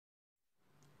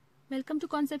Welcome to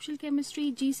Conceptual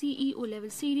Chemistry GCE O Level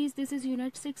series. This is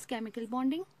Unit 6 Chemical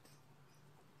Bonding.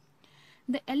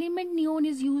 The element neon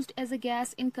is used as a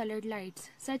gas in colored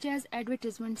lights, such as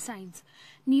advertisement signs.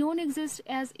 Neon exists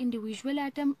as individual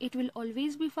atom. It will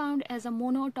always be found as a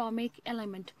monoatomic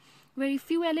element. Very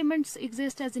few elements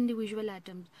exist as individual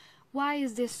atoms. Why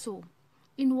is this so?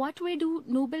 In what way do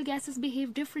noble gases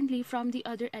behave differently from the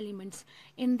other elements?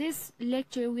 In this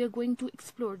lecture, we are going to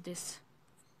explore this.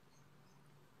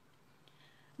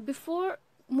 Before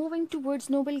moving towards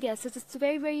noble gases, it's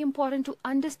very important to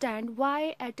understand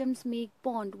why atoms make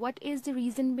bond. What is the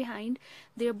reason behind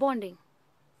their bonding?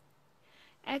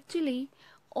 Actually,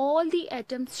 all the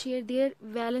atoms share their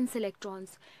valence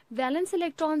electrons. Valence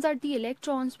electrons are the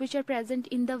electrons which are present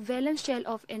in the valence shell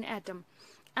of an atom.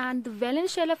 And the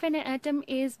valence shell of an atom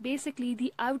is basically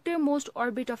the outermost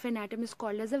orbit of an atom is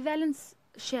called as a valence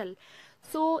shell.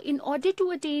 So in order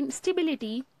to attain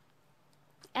stability,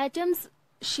 atoms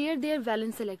share their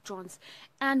valence electrons.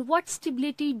 And what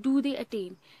stability do they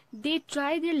attain? They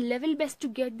try their level best to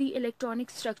get the electronic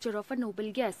structure of a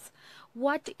noble gas.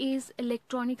 What is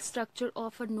electronic structure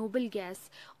of a noble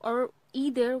gas, or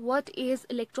either what is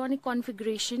electronic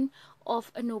configuration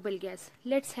of a noble gas?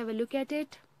 Let's have a look at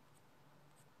it.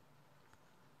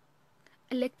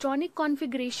 Electronic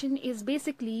configuration is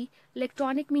basically,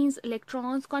 electronic means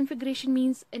electrons, configuration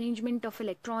means arrangement of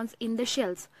electrons in the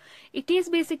shells. It is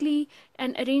basically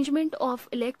an arrangement of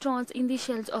electrons in the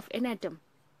shells of an atom.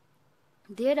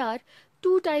 There are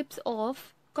two types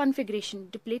of configuration,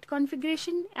 diplet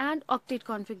configuration and octet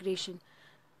configuration.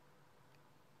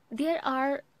 There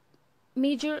are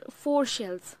major four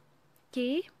shells,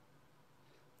 K,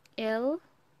 L,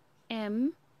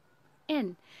 M,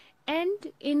 N.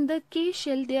 And in the K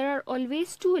shell there are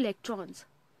always 2 electrons.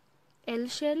 L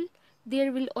shell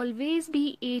there will always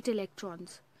be 8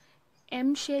 electrons.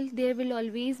 M shell there will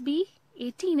always be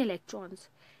 18 electrons.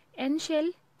 N shell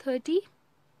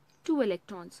 32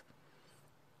 electrons.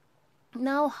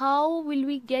 Now how will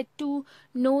we get to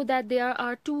know that there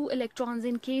are 2 electrons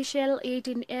in K shell, 8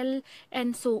 in L,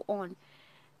 and so on?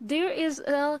 There is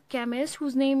a chemist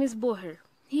whose name is Bohr.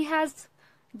 He has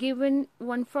given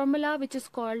one formula which is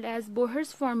called as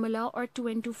Bohr's formula or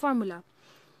 2n2 formula.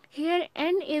 Here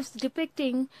n is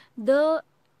depicting the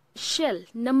shell,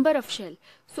 number of shell.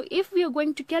 So if we are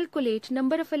going to calculate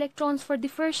number of electrons for the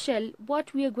first shell,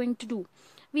 what we are going to do?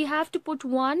 We have to put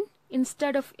 1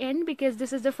 instead of n because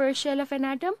this is the first shell of an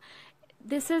atom.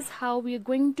 This is how we are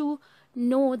going to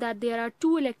know that there are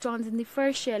 2 electrons in the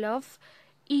first shell of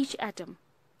each atom.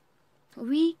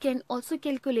 We can also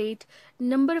calculate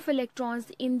number of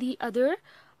electrons in the other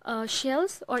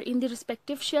shells or in the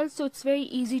respective shells, so it's very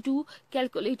easy to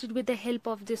calculate it with the help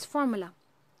of this formula.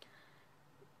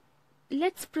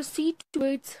 Let's proceed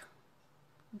towards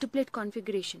diplet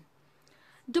configuration.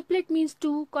 Diplet means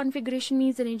 2, configuration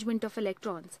means arrangement of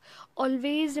electrons.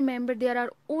 Always remember there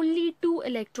are only 2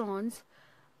 electrons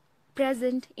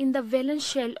present in the valence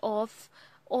shell of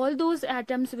all those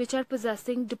atoms which are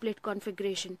possessing diplet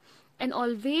configuration. And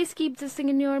always keep this thing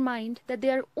in your mind that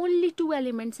there are only 2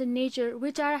 elements in nature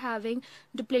which are having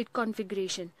diplet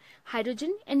configuration,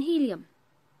 hydrogen and helium.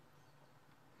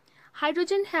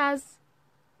 Hydrogen has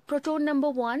proton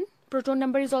number 1, proton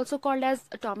number is also called as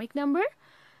atomic number,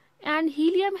 and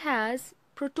helium has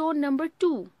proton number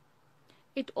 2.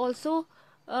 It also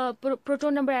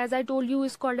proton number, as I told you,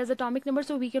 is called as atomic number,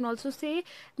 so we can also say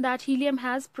that helium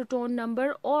has proton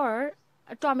number or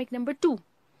atomic number 2.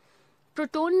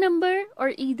 Proton number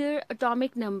or either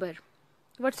atomic number,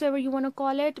 whatsoever you want to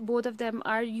call it, both of them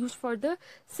are used for the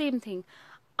same thing,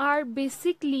 are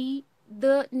basically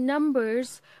the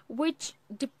numbers which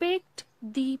depict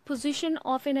the position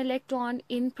of an electron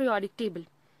in periodic table.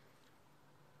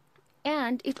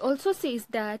 And it also says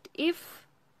that if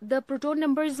the proton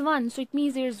number is 1, so it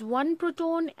means there is 1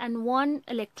 proton and 1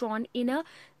 electron in a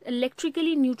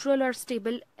electrically neutral or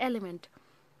stable element.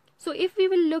 So if we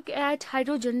will look at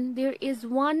hydrogen, there is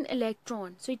 1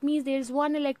 electron. So it means there is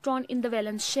 1 electron in the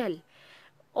valence shell.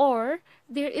 Or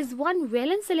there is 1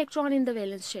 valence electron in the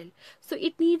valence shell. So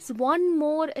it needs 1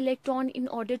 more electron in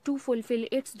order to fulfill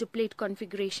its diplet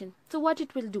configuration. So what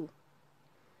it will do?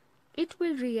 It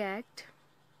will react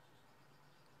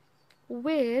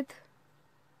with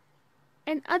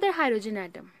another hydrogen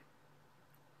atom.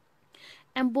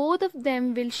 And both of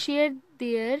them will share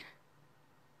their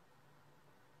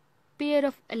pair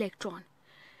of electron.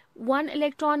 1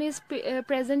 electron is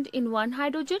present in 1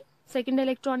 hydrogen, second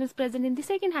electron is present in the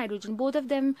second hydrogen. Both of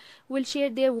them will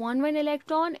share their 1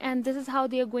 electron, and this is how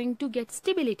they are going to get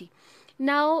stability.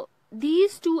 Now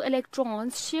these two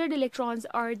electrons, shared electrons,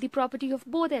 are the property of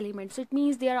both elements. So it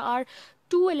means there are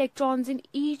 2 electrons in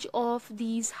each of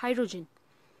these hydrogen.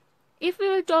 If we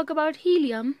will talk about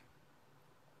helium,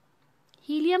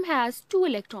 helium has 2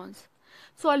 electrons.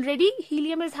 So already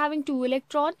helium is having 2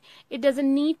 electrons. It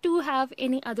doesn't need to have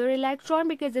any other electron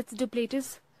because its duplet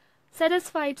is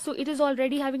satisfied. So it is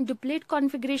already having duplet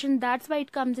configuration. That's why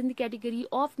it comes in the category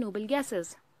of noble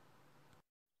gases.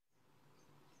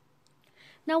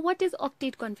 Now what is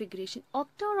octet configuration?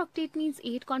 Octa or octet means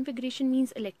 8, configuration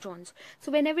means electrons.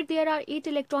 So whenever there are 8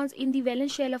 electrons in the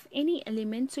valence shell of any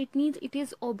element, so it means it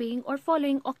is obeying or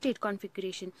following octet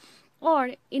configuration.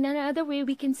 Or in another way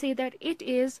we can say that it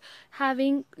is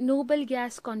having noble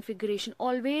gas configuration.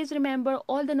 Always remember,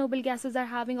 all the noble gases are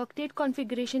having octet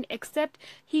configuration except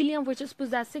helium, which is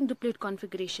possessing duplet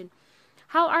configuration.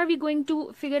 How are we going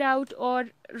to figure out or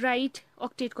write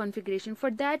octet configuration?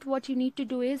 For that, what you need to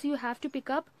do is you have to pick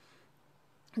up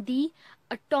the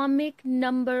atomic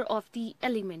number of the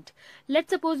element.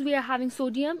 Let's suppose we are having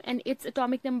sodium and its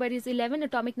atomic number is 11.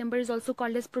 Atomic number is also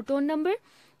called as proton number.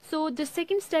 So the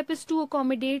second step is to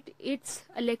accommodate its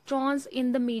electrons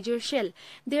in the major shell.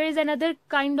 There is another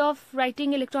kind of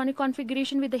writing electronic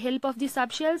configuration with the help of the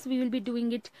subshells. We will be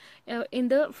doing it in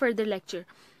the further lecture.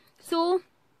 So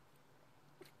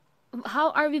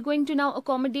how are we going to now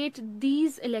accommodate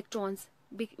these electrons?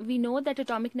 We know that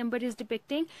atomic number is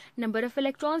depicting number of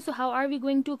electrons. So how are we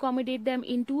going to accommodate them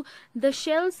into the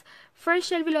shells? First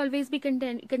shell will always be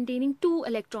containing 2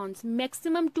 electrons,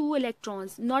 maximum 2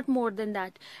 electrons, not more than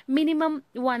that, minimum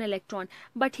 1 electron.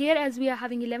 But here, as we are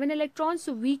having 11 electrons,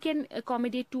 so we can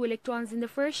accommodate 2 electrons in the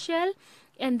first shell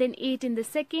and then 8 in the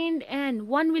second, and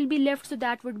 1 will be left, so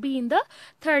that would be in the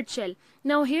third shell.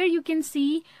 Now here you can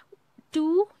see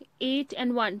 2, 8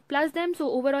 and 1 plus them,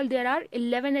 so overall there are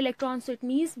 11 electrons. So it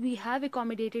means we have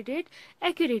accommodated it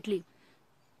accurately.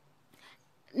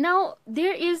 Now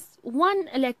there is 1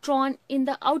 electron in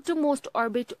the outermost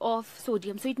orbit of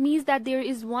sodium. So it means that there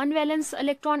is 1 valence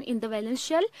electron in the valence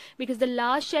shell, because the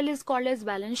last shell is called as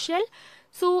valence shell.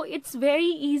 So it's very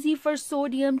easy for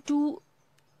sodium to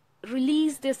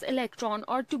release this electron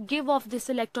or to give off this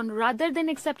electron rather than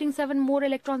accepting 7 more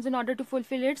electrons in order to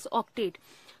fulfill its octet.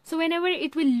 So whenever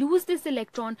it will lose this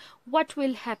electron, what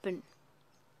will happen?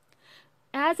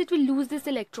 As it will lose this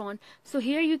electron, so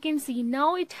here you can see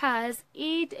now it has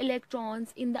 8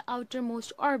 electrons in the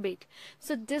outermost orbit.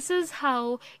 So this is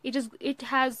how it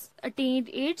has attained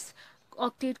its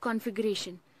octet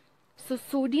configuration. So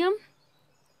sodium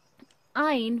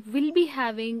ion will be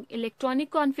having electronic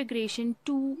configuration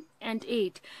 2 and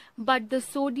 8, but the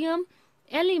sodium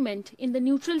element in the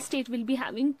neutral state will be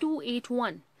having 2, 8,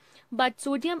 1. But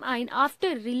sodium ion,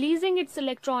 after releasing its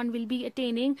electron, will be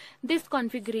attaining this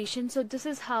configuration. So this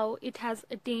is how it has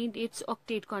attained its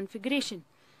octet configuration.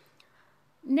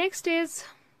 Next is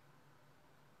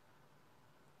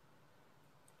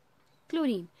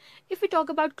chlorine. If we talk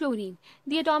about chlorine,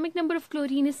 the atomic number of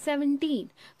chlorine is 17.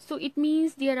 So it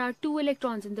means there are 2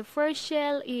 electrons in the first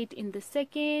shell, 8 in the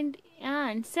second,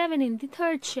 and 7 in the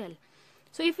third shell.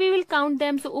 So if we will count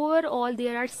them, so overall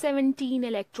there are 17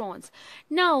 electrons.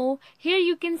 Now here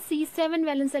you can see 7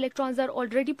 valence electrons are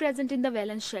already present in the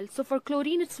valence shell. So for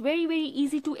chlorine it's very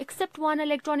easy to accept 1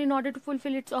 electron in order to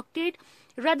fulfill its octet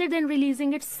rather than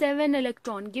releasing its 7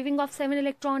 electron. Giving off 7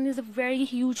 electron is a very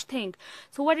huge thing.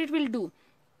 So what it will do?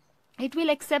 It will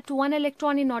accept 1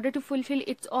 electron in order to fulfill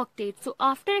its octet. So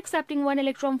after accepting 1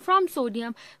 electron from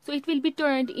sodium, so it will be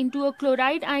turned into a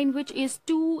chloride ion, which is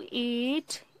 2,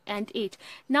 8 and 8.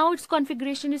 Now its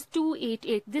configuration is 2, 8,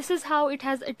 8. This is how it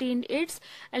has attained its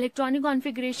electronic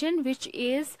configuration, which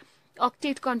is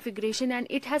octet configuration, and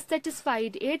it has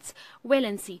satisfied its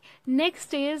valency.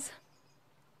 Next is,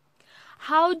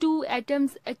 how do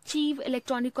atoms achieve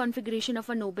electronic configuration of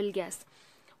a noble gas?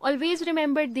 Always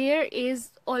remember, there is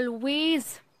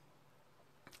always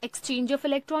exchange of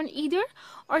electron either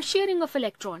or sharing of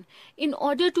electron in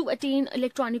order to attain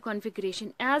electronic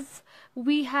configuration. As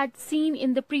we had seen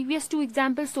in the previous 2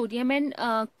 examples, sodium and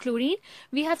chlorine,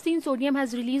 we have seen sodium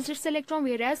has released its electron,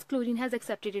 whereas chlorine has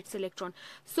accepted its electron.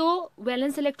 So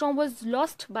valence electron was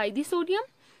lost by the sodium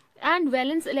and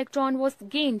valence electron was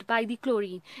gained by the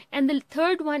chlorine. And the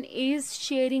third one is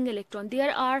sharing electron.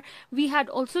 We had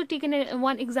also taken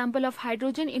one example of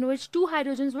hydrogen, in which 2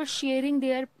 hydrogens were sharing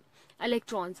their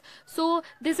electrons. So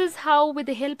this is how, with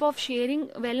the help of sharing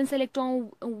valence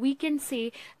electron, we can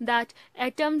say that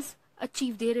atoms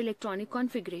achieve their electronic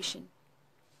configuration.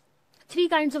 3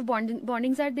 kinds of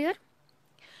bondings are there: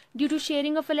 due to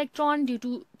sharing of electron, due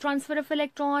to transfer of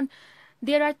electron,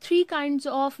 there are three kinds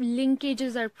of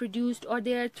linkages are produced, or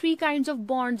there are three kinds of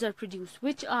bonds are produced,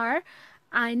 which are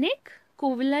ionic,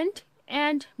 covalent,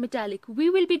 and metallic. We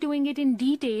will be doing it in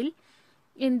detail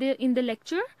in the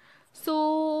lecture.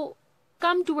 So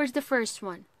come towards the first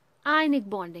one, ionic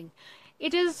bonding.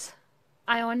 It is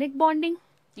ionic bonding,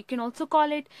 you can also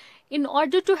call it. In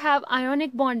order to have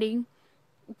ionic bonding,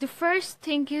 the first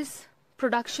thing is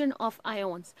production of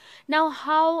ions. Now,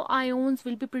 how ions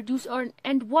will be produced,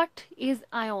 and what is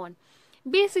ion?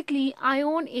 Basically,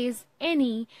 ion is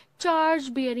any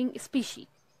charge bearing species.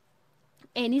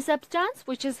 Any substance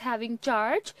which is having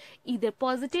charge, either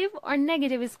positive or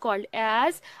negative, is called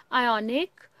as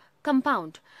ionic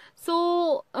compound.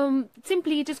 So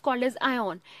simply it is called as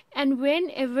ion, and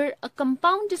whenever a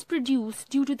compound is produced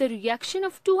due to the reaction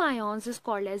of two ions is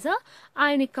called as a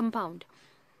ionic compound.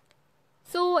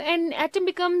 So an atom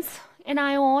becomes an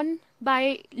ion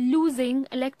by losing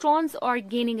electrons or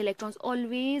gaining electrons.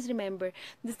 Always remember,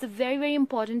 this is a very, very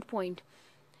important point.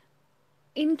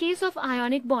 In case of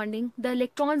ionic bonding, the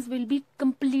electrons will be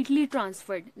completely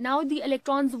transferred. Now the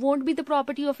electrons won't be the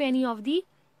property of any of the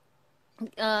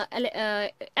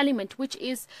element which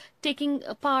is taking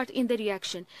part in the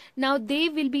reaction. Now they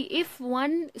will be, if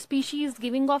one species is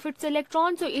giving off its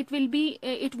electron, so it will be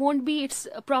it won't be its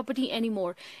property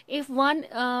anymore. If one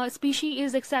species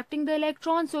is accepting the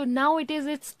electron, so now it is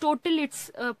its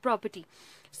property.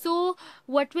 So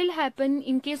what will happen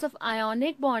in case of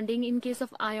ionic bonding, in case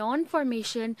of ion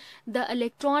formation, the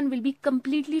electron will be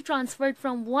completely transferred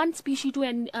from one species to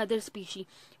another species.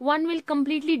 One will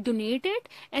completely donate it,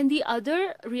 and the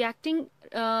other reactant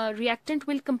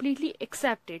will completely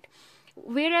accept it.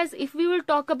 Whereas if we will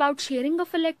talk about sharing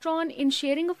of electron, in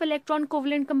sharing of electron,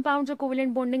 covalent compounds or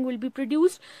covalent bonding will be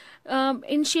produced.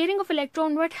 In sharing of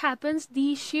electron, what happens?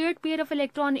 The shared pair of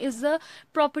electron is the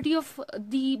property of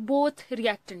the both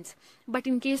reactants. But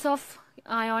in case of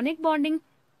ionic bonding,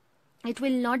 it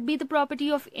will not be the property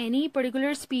of any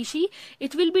particular species.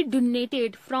 It will be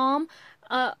donated from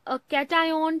a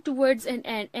cation towards an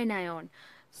anion.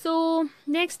 So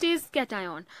next is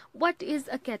cation. What is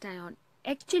a cation?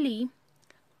 Actually,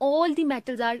 all the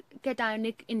metals are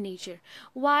cationic in nature.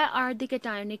 Why are they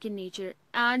cationic in nature?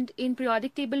 And in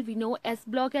periodic table we know S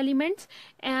block elements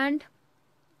and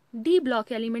D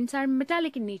block elements are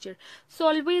metallic in nature. So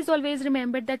always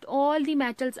remember that all the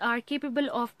metals are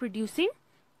capable of producing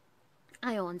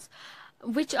ions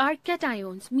which are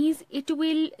cations. Means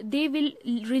they will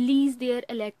release their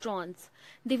electrons.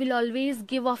 They will always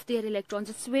give off their electrons.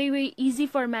 It's very, very easy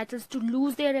for metals to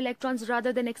lose their electrons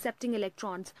rather than accepting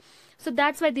electrons. So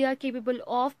that's why they are capable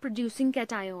of producing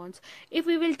cations. If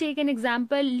we will take an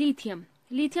example, lithium.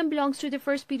 Lithium belongs to the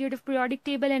first period of periodic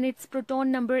table and its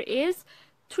proton number is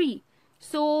 3.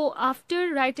 So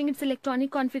after writing its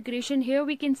electronic configuration, here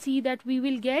we can see that we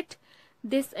will get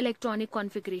this electronic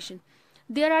configuration.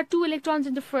 There are 2 electrons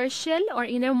in the first shell or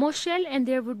innermost shell, and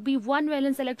there would be 1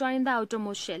 valence electron in the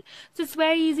outermost shell. So it's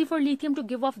very easy for lithium to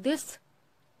give off this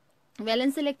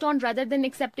valence electron rather than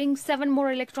accepting 7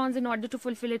 more electrons in order to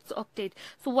fulfill its octet.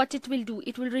 So what it will do?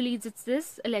 It will release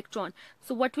this electron.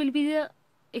 So what will be the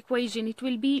equation? It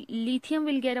will be lithium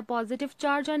will get a positive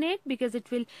charge on it because it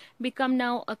will become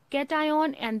now a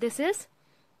cation, and this is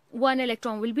 1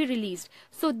 electron will be released.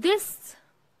 So this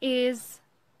is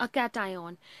a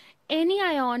cation. Any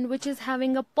ion which is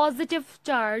having a positive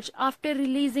charge after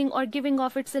releasing or giving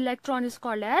off its electron is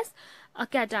called as a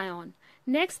cation.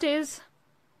 Next is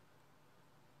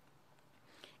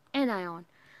anion.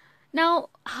 Now,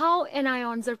 how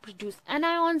anions are produced?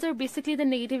 Anions are basically the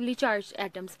negatively charged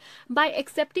atoms. By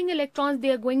accepting electrons, they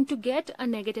are going to get a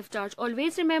negative charge.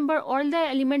 Always remember, all the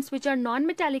elements which are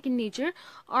non-metallic in nature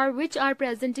or which are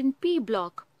present in P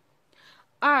block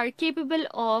are capable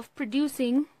of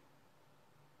producing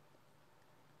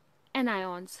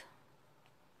anions.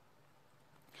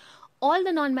 All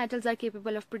the non-metals are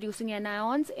capable of producing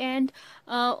anions, and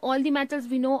all the metals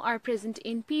we know are present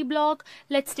in P block.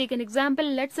 Let's take an example.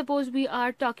 Let's suppose we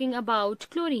are talking about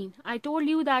chlorine. I told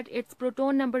you that its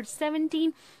proton number is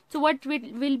 17. So what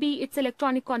will be its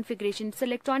electronic configuration? Its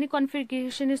electronic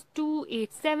configuration is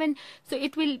 287. So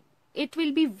it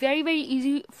will be very, very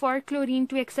easy for chlorine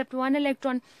to accept 1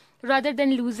 electron rather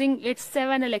than losing its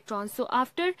 7 electrons. So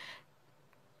after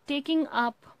taking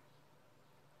up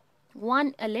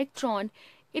 1 electron,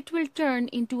 it will turn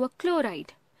into a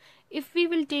chloride. If we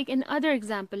will take another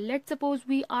example, let's suppose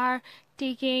we are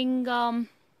taking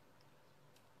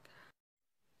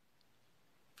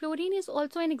fluorine is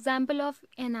also an example of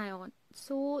anion.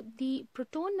 So the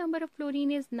proton number of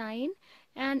fluorine is 9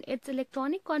 and its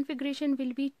electronic configuration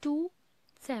will be 2,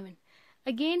 7.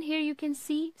 Again, here you can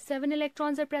see 7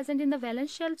 electrons are present in the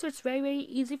valence shell, so it's very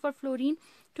easy for fluorine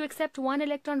to accept 1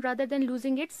 electron rather than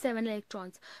losing its 7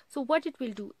 electrons. So what it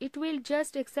will do, it will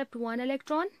just accept 1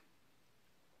 electron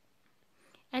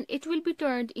and it will be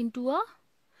turned into a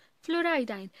fluoride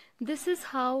ion. This is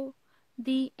how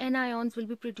the anions will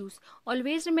be produced.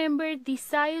 Always remember, the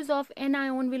size of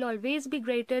anion will always be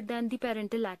greater than the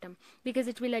parental atom, because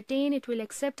it will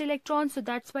accept electrons, so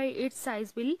that's why its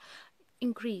size will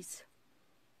increase.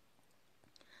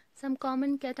 Some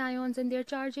common cations and their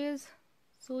charges: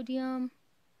 sodium,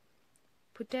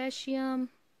 potassium,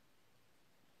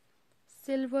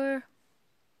 silver,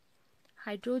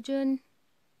 hydrogen.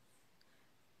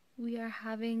 We are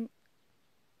having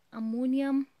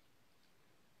ammonium,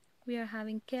 we are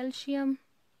having calcium,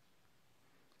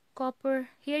 copper.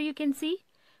 Here you can see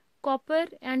copper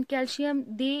and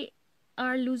calcium, they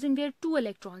are losing their 2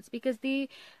 electrons because the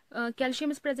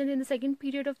calcium is present in the second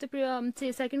period of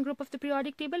the second group of the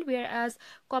periodic table, whereas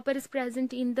copper is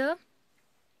present in the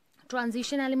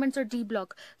transition elements or D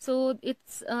block. So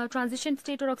its transition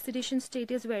state or oxidation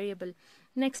state is variable.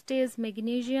 Next is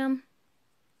magnesium.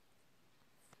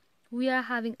 We are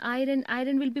having iron.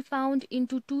 Iron will be found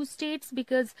into 2 states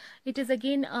because it is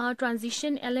again a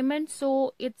transition element,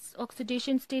 so its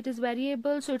oxidation state is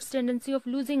variable, so its tendency of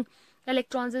losing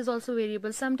electrons is also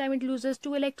variable. Sometimes it loses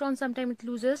 2 electrons, sometimes it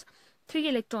loses 3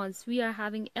 electrons. We are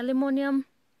having aluminum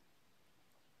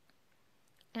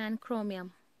and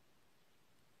chromium,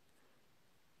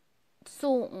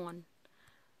 so on.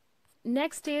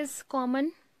 Next is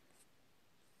common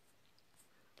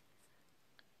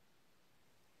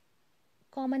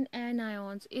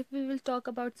anions. If we will talk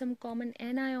about some common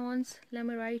anions, let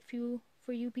me write few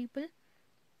for you people: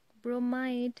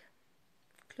 bromide,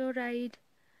 chloride,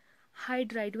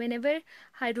 hydride. Whenever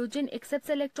hydrogen accepts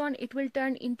electron, it will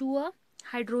turn into a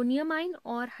hydronium ion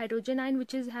or hydrogen ion,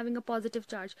 which is having a positive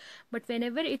charge. But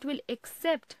whenever it will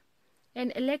accept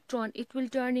an electron, it will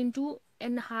turn into a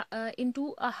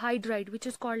hydride, which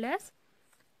is called as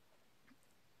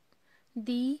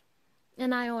the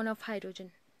anion of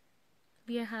hydrogen.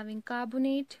 We are having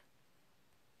carbonate.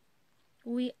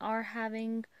 We are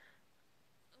having,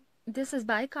 this is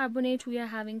bicarbonate. We are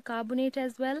having carbonate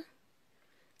as well.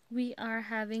 We are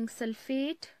having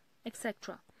sulfate,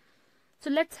 etc. So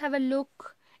let's have a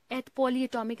look at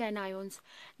polyatomic anions.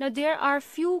 Now there are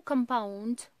few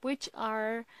compounds which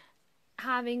are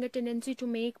having a tendency to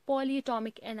make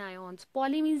polyatomic anions.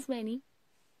 Poly means many,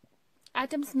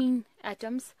 atoms mean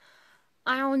atoms,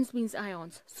 ions means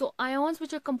ions. So ions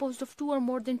which are composed of 2 or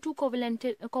more than 2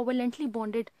 covalently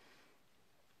bonded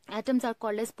atoms are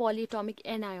called as polyatomic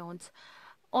anions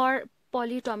or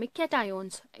polyatomic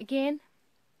cations. Again,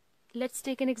 let's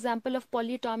take an example of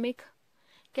polyatomic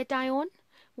cation.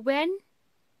 When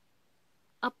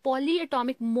a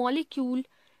polyatomic molecule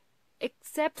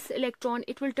accepts electron,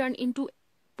 it will turn into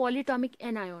polyatomic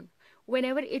anion.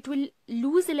 Whenever it will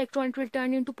lose electron, it will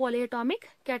turn into polyatomic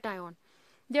cation.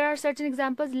 There are certain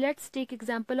examples. Let's take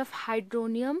example of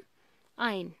hydronium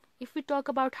ion. If we talk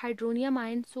about hydronium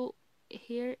ion, so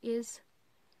here is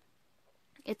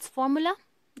its formula.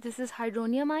 This is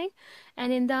hydronium ion,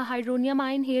 and in the hydronium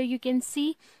ion, here you can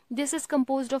see this is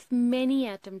composed of many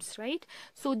atoms, right?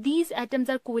 So these atoms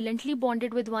are covalently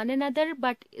bonded with one another,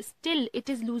 but still it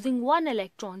is losing 1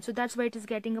 electron, so that's why it is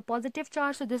getting a positive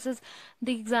charge. So this is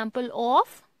the example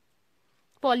of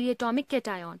polyatomic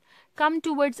cation. Come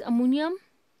towards ammonium.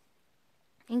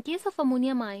 In case of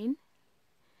ammonium ion,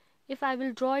 if I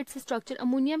will draw its structure,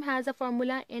 ammonium has a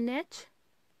formula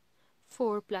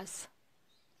NH4+.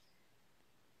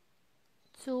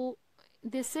 So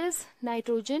this is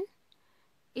nitrogen.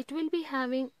 It will be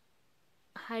having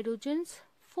hydrogens,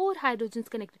 4 hydrogens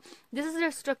connected. This is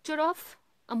the structure of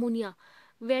ammonia.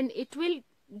 When it will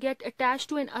get attached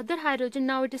to another hydrogen,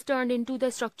 now it is turned into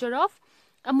the structure of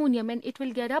ammonium and it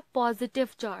will get a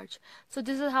positive charge. So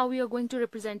this is how we are going to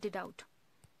represent it out.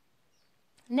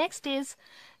 Next is,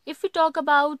 if we talk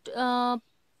about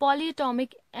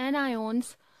polyatomic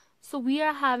anions, so we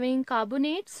are having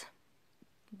carbonates,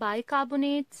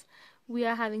 bicarbonates, we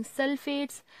are having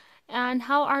sulfates. And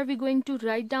how are we going to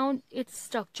write down its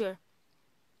structure?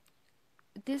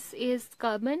 This is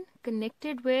carbon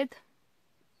connected with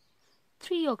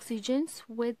 3 oxygens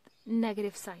with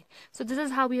negative sign. So this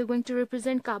is how we are going to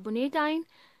represent carbonate ion.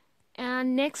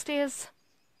 And next is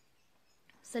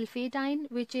sulfate ion,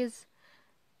 which is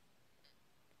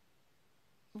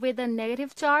with a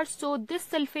negative charge. So this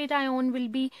sulfate ion will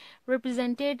be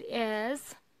represented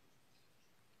as,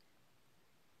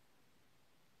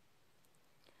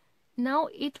 now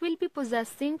it will be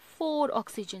possessing 4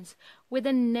 oxygens with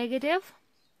a negative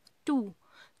 2.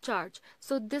 charge.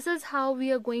 So this is how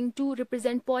we are going to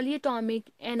represent polyatomic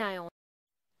anion.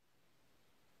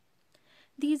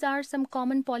 These are some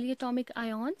common polyatomic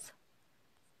ions.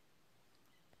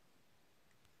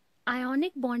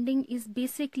 Ionic bonding is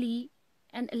basically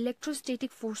an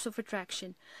electrostatic force of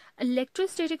attraction.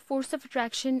 Electrostatic force of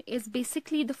attraction is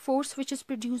basically the force which is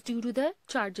produced due to the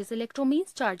charges. Electro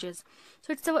means charges.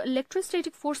 So it's the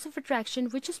electrostatic force of attraction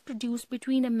which is produced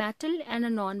between a metal and a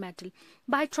non-metal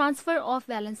by transfer of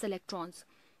valence electrons.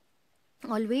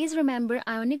 Always remember,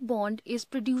 ionic bond is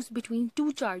produced between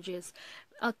two charges,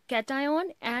 a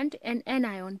cation and an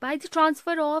anion, by the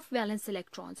transfer of valence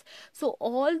electrons. So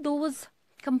all those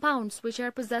compounds which are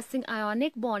possessing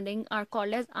ionic bonding are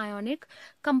called as ionic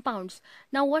compounds.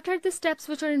 Now, what are the steps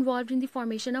which are involved in the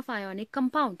formation of ionic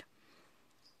compound?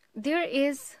 There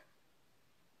is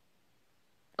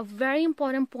a very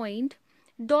important point,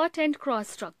 dot and cross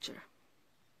structure.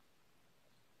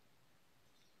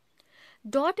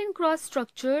 Dot and cross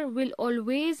structure will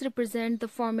always represent the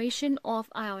formation of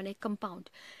ionic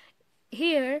compound.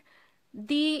 Here,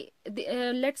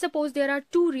 let's suppose there are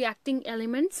two reacting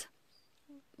elements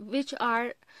which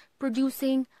are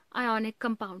producing ionic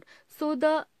compound. So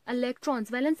the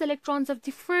electrons, valence electrons of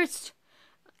the first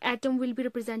atom will be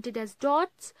represented as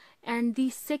dots, and the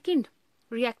second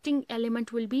reacting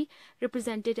element will be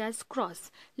represented as cross.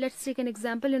 Let's take an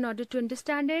example in order to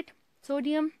understand it.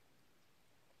 Sodium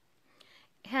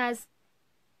has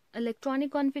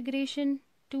electronic configuration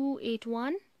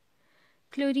 281.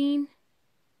 Chlorine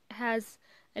has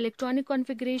electronic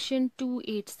configuration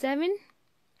 287.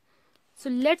 So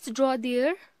let's draw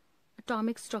their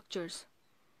atomic structures.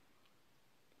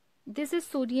 This is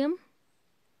sodium.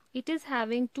 It is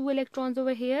having 2 electrons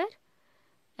over here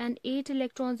and 8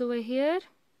 electrons over here,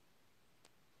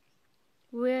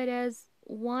 whereas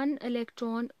 1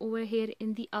 electron over here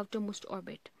in the outermost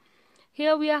orbit.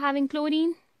 Here we are having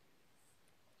chlorine,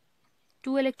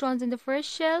 2 electrons in the first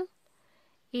shell,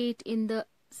 8 in the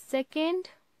second,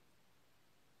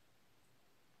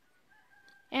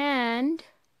 and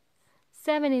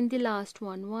 7 in the last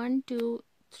one. 1, 2,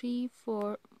 3,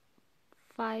 4,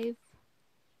 5,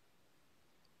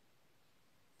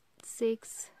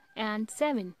 6, and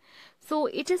 7. So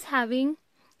it is having,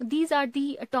 these are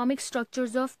the atomic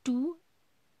structures of 2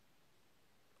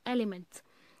 elements.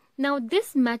 Now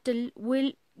this metal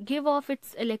will give off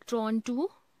its electron to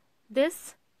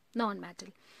this non-metal.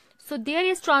 So there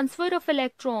is transfer of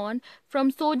electron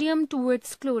from sodium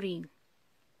towards chlorine.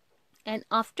 And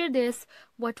after this,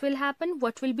 what will happen?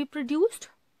 What will be produced?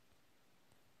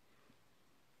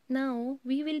 Now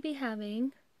we will be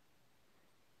having,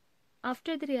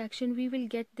 after the reaction, we will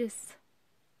get this.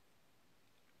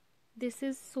 This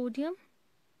is sodium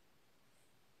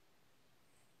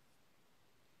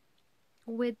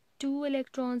with 2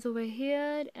 electrons over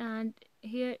here, and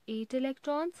here 8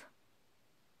 electrons.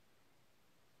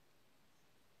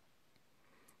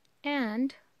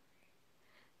 And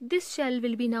this shell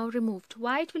will be now removed.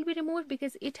 Why it will be removed?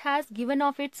 Because it has given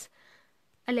off its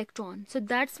electron. So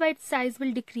that's why its size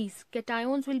will decrease.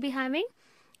 Cations will be having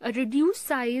a reduced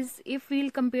size if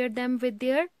we'll compare them with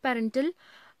their parental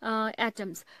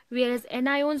atoms, whereas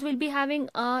anions will be having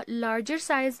a larger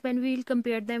size when we'll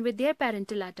compare them with their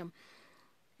parental atom.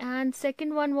 And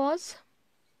second one was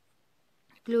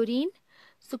chlorine.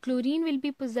 So chlorine will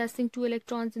be possessing 2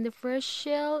 electrons in the first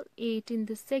shell, 8 in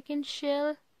the second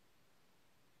shell,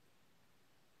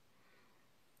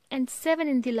 and 7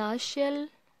 in the last shell.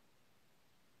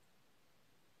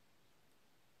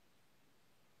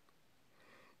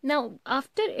 Now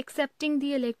after accepting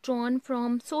the electron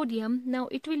from sodium, now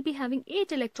it will be having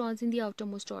 8 electrons in the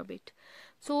outermost orbit.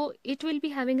 So it will be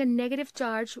having a negative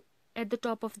charge at the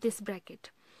top of this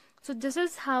bracket. So this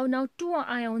is how now 2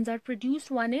 ions are produced.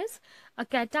 One is a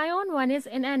cation, one is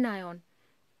an anion.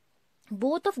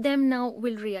 Both of them now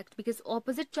will react because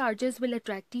opposite charges will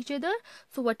attract each other.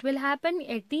 So what will happen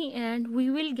at the end? We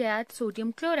will get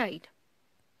sodium chloride.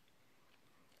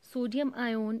 Sodium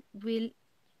ion will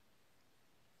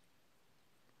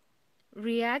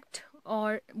react,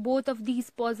 or both of these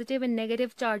positive and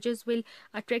negative charges will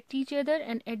attract each other,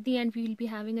 and at the end we will be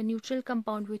having a neutral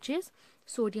compound, which is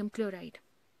sodium chloride.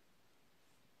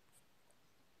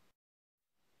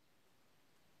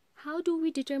 How do we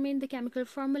determine the chemical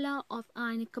formula of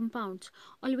ionic compounds?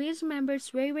 Always remember, it's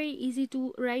very easy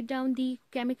to write down the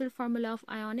chemical formula of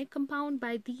ionic compound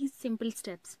by these simple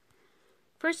steps.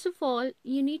 First of all,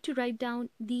 you need to write down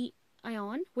the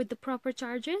ion with the proper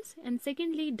charges, and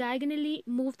secondly, diagonally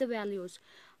move the values.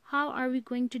 How are we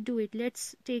going to do it?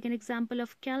 Let's take an example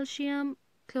of calcium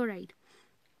chloride.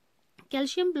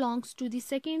 Calcium belongs to the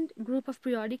second group of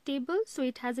periodic table, so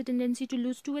it has a tendency to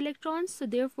lose 2 electrons, so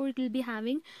therefore it will be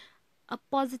having a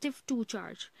positive 2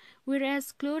 charge,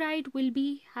 whereas chloride will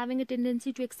be having a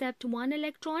tendency to accept 1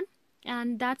 electron,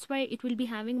 and that's why it will be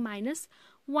having minus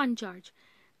 1 charge.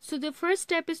 So the first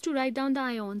step is to write down the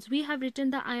ions. We have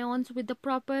written the ions with the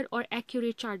proper or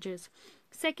accurate charges.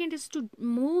 Second is to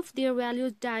move their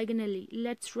values diagonally.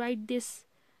 Let's write these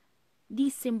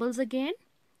symbols again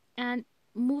and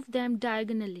move them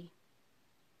diagonally.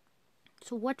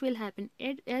 So what will happen?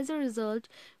 As a result,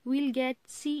 we'll get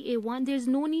Ca1. There's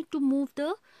no need to move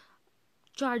the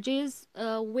charges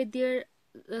with their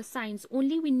signs.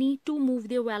 Only we need to move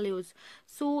their values.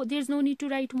 So there's no need to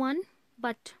write 1,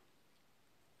 but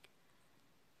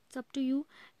it's up to you.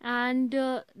 And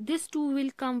this 2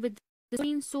 will come with the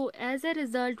screen. So as a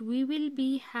result, we will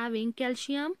be having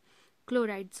calcium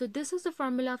chloride. So this is the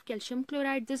formula of calcium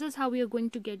chloride. This is how we are going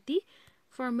to get the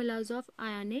formulas of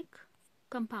ionic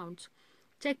compounds.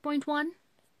 Checkpoint 1.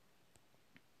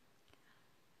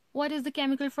 What is the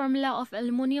chemical formula of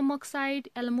aluminum oxide?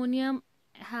 Aluminum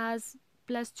has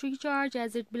 +3 charge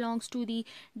as it belongs to the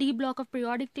D block of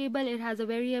periodic table. It has a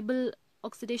variable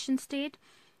oxidation state,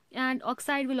 and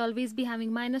oxide will always be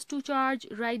having -2 charge.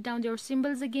 Write down their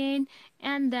symbols again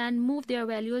and then move their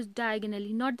values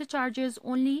diagonally, not the charges,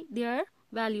 only their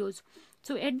values.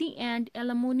 So at the end,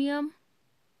 aluminum,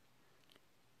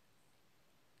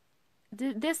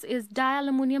 this is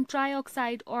dialuminum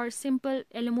trioxide or simple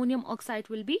aluminum oxide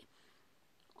will be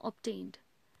obtained.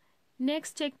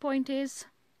 Next checkpoint is,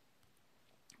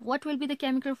 what will be the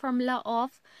chemical formula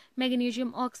of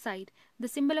magnesium oxide? The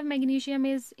symbol of magnesium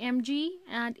is Mg,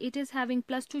 and it is having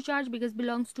 +2 charge because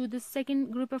belongs to the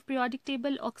second group of periodic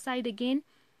table. Oxide again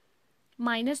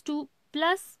 -2,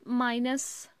 plus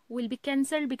minus will be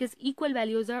cancelled because equal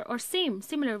values are, or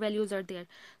similar values are there.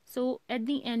 So at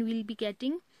the end we'll be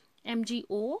getting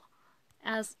MgO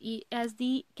as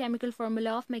the chemical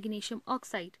formula of magnesium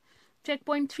oxide.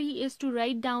 Checkpoint 3 is to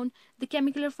write down the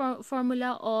chemical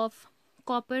formula of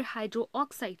copper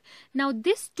hydroxide. Now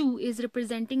this 2 is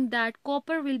representing that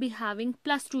copper will be having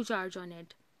 +2 charge on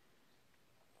it.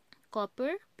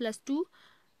 Copper +2,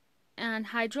 and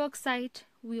hydroxide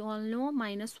we all know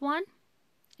 -1.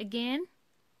 Again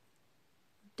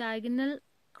diagonal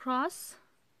cross.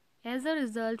 As a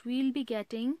result, we will be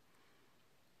getting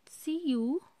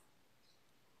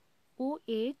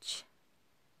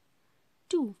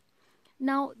CuOH2.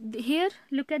 Now here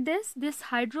look at this. This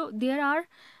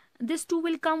 2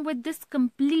 will come with this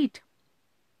complete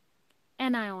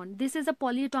anion. This is a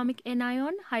polyatomic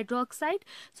anion, hydroxide.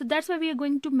 So that's why we are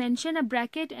going to mention a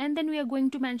bracket and then we are going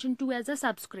to mention 2 as a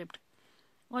subscript.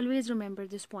 Always remember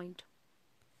this point.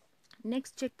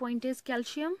 Next checkpoint is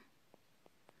calcium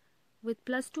with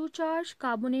 +2 charge.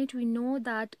 Carbonate, we know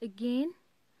that again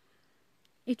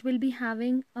it will be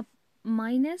having a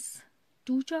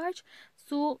 -2 charge.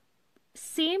 So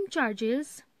same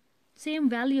charges, same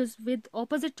values with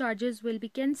opposite charges will be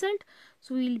cancelled.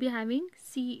 So we will be having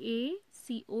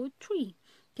CaCO3,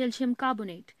 calcium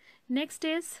carbonate. Next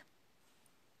is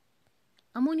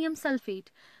ammonium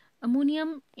sulfate.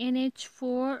 Ammonium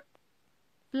NH4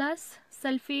 plus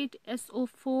sulfate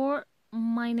SO4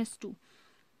 -2.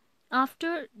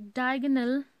 After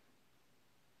diagonal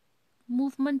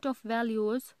movement of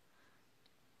values,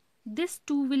 this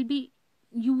 2 will be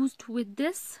used with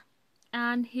this,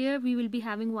 and here we will be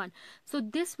having 1. So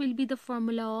this will be the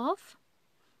formula of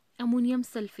ammonium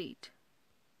sulfate.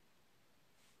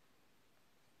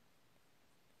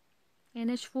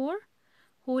 NH4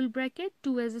 whole bracket,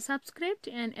 2 as a subscript,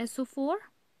 and SO4.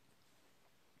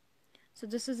 So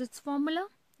this is its formula.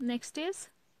 Next is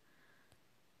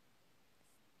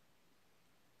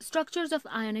structures of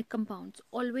ionic compounds.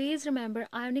 Always remember,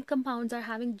 ionic compounds are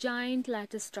having giant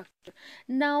lattice structure.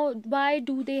 Now why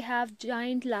do they have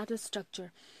giant lattice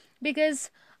structure? Because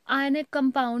ionic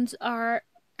compounds are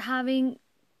having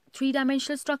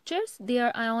 3-dimensional structures.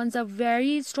 Their ions are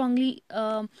very strongly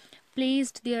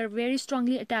placed. They are very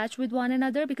strongly attached with one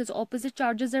another because opposite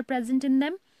charges are present in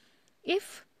them.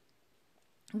 If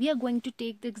we are going to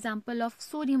take the example of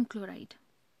sodium chloride,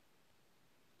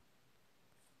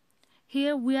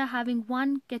 here we are having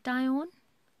 1 cation,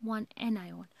 1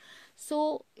 anion.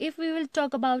 So if we will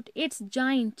talk about its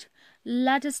giant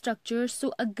lattice structure,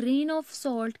 so a grain of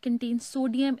salt contains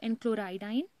sodium and chloride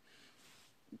ion.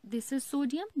 This is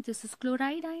sodium, this is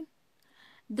chloride ion.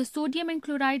 The sodium and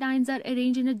chloride ions are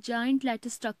arranged in a giant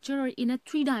lattice structure or in a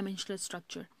 3-dimensional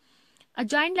structure. A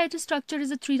giant lattice structure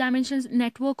is a 3-dimensional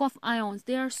network of ions.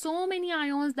 There are so many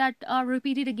ions that are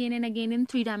repeated again and again in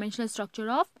 3-dimensional structure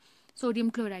of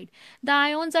sodium chloride. The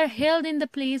ions are held in the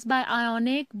place by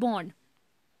ionic bond.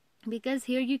 because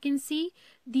here you can see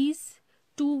these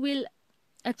two will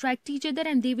attract each other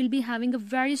and they will be having a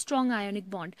very strong ionic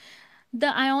bond.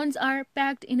 The ions are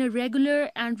packed in a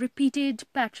regular and repeated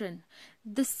pattern.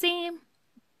 The same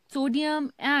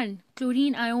sodium and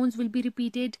chlorine ions will be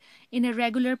repeated in a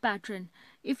regular pattern.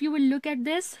 If you will look at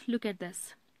this, look at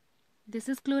this. This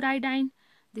is chloride ion,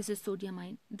 this is sodium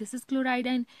ion, this is chloride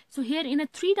ion. So here in a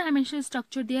three-dimensional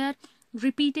structure, they are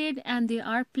repeated and they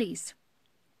are placed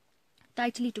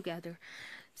tightly together.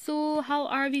 So how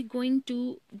are we going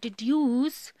to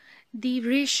deduce the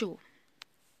ratio?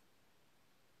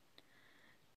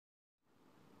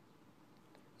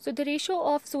 So the ratio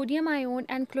of sodium ion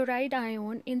and chloride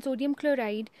ion in sodium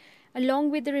chloride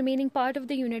along with the remaining part of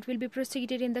the unit will be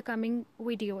proceeded in the coming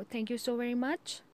video. Thank you so very much.